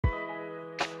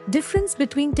Difference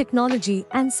between technology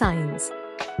and science.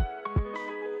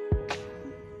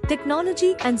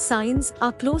 Technology and science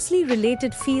are closely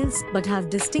related fields but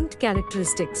have distinct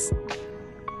characteristics.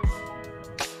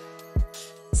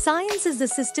 Science is the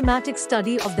systematic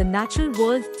study of the natural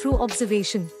world through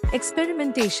observation,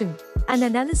 experimentation, and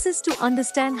analysis to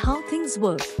understand how things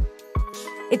work.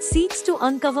 It seeks to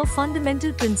uncover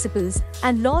fundamental principles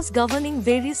and laws governing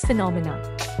various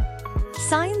phenomena.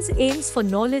 Science aims for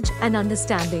knowledge and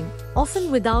understanding,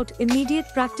 often without immediate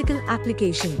practical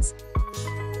applications.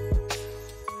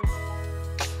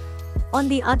 On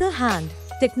the other hand,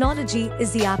 technology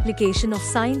is the application of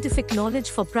scientific knowledge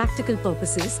for practical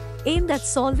purposes, aimed at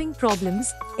solving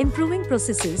problems, improving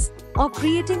processes, or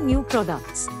creating new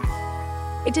products.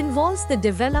 It involves the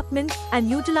development and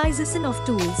utilization of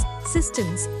tools,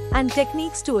 systems, and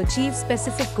techniques to achieve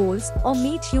specific goals or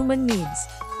meet human needs.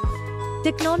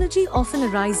 Technology often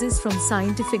arises from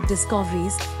scientific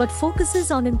discoveries but focuses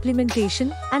on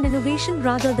implementation and innovation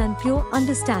rather than pure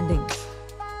understanding.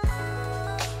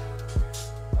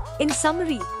 In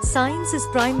summary, science is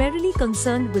primarily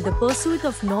concerned with the pursuit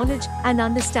of knowledge and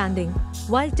understanding,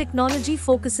 while technology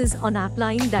focuses on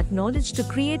applying that knowledge to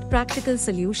create practical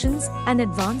solutions and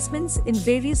advancements in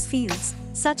various fields,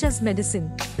 such as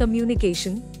medicine,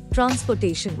 communication,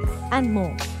 transportation, and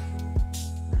more.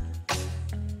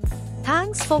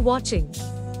 Thanks for watching.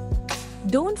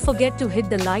 Don't forget to hit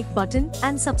the like button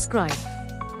and subscribe.